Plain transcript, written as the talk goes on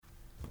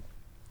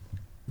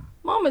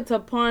moment to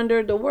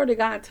ponder. The Word of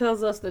God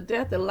tells us the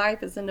death and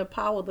life is in the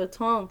power of the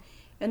tongue,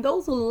 and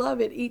those who love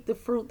it eat the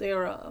fruit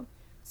thereof.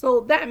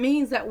 So that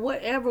means that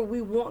whatever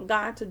we want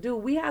God to do,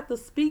 we have to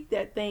speak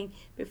that thing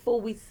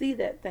before we see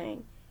that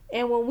thing.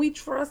 And when we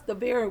trust the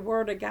very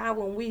word of God,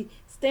 when we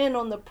stand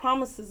on the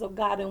promises of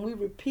God and we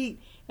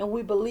repeat and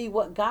we believe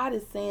what God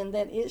is saying,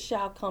 then it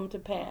shall come to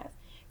pass.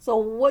 So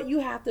what you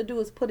have to do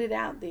is put it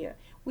out there.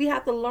 We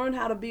have to learn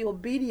how to be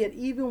obedient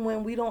even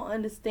when we don't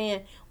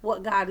understand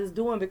what God is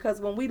doing.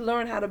 Because when we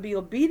learn how to be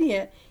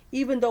obedient,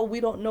 even though we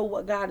don't know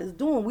what God is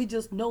doing, we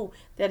just know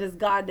that it's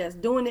God that's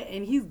doing it,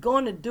 and He's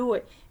going to do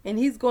it. And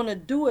He's going to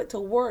do it to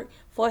work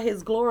for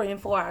His glory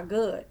and for our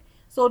good.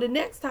 So the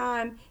next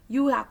time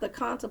you have to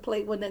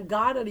contemplate when the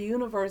God of the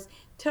universe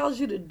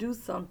tells you to do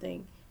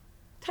something,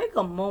 take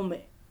a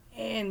moment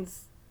and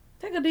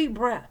take a deep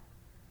breath.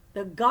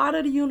 The God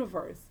of the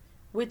universe,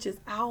 which is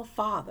our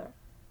Father,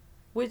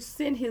 which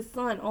sent His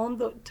Son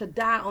to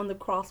die on the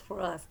cross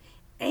for us.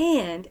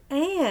 And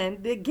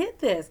get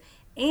this,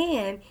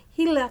 and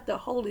He left the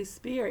Holy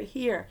Spirit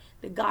here,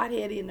 the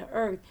Godhead in the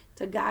earth,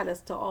 to guide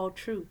us to all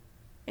truth.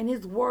 And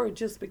His word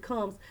just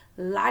becomes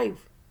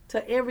life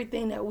to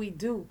everything that we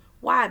do.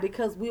 Why?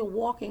 Because we're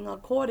walking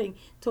according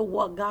to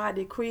what God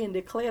decreed and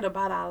declared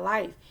about our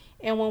life.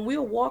 And when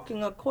we're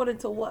walking according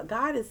to what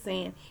God is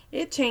saying,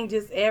 it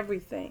changes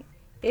everything.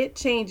 It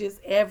changes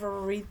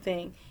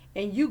everything.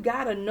 And you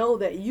got to know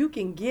that you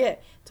can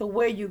get to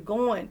where you're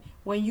going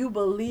when you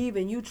believe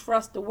and you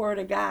trust the word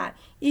of God,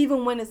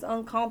 even when it's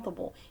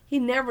uncomfortable. He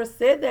never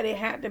said that it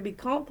had to be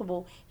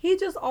comfortable. He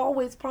just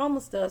always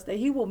promised us that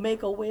He will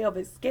make a way of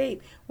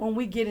escape when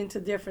we get into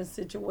different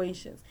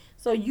situations.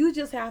 So you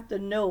just have to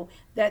know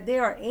that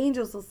there are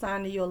angels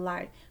assigned to your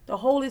life. The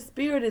Holy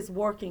Spirit is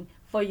working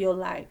for your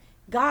life.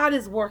 God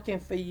is working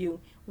for you.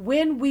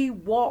 When we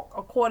walk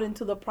according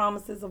to the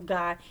promises of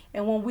God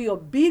and when we are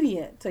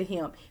obedient to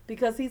Him,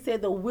 because He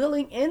said the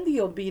willing and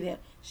the obedient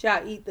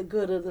shall eat the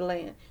good of the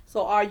land.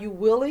 So are you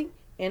willing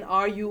and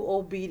are you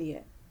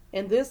obedient?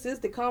 And this is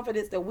the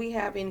confidence that we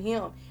have in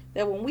Him,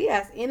 that when we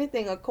ask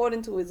anything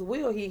according to His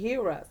will, He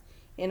hears us.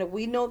 And if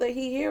we know that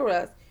He hears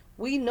us,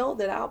 we know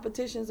that our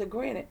petitions are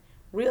granted.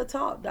 Real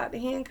talk, Dr.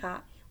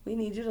 Hancock. We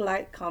need you to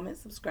like, comment,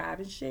 subscribe,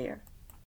 and share.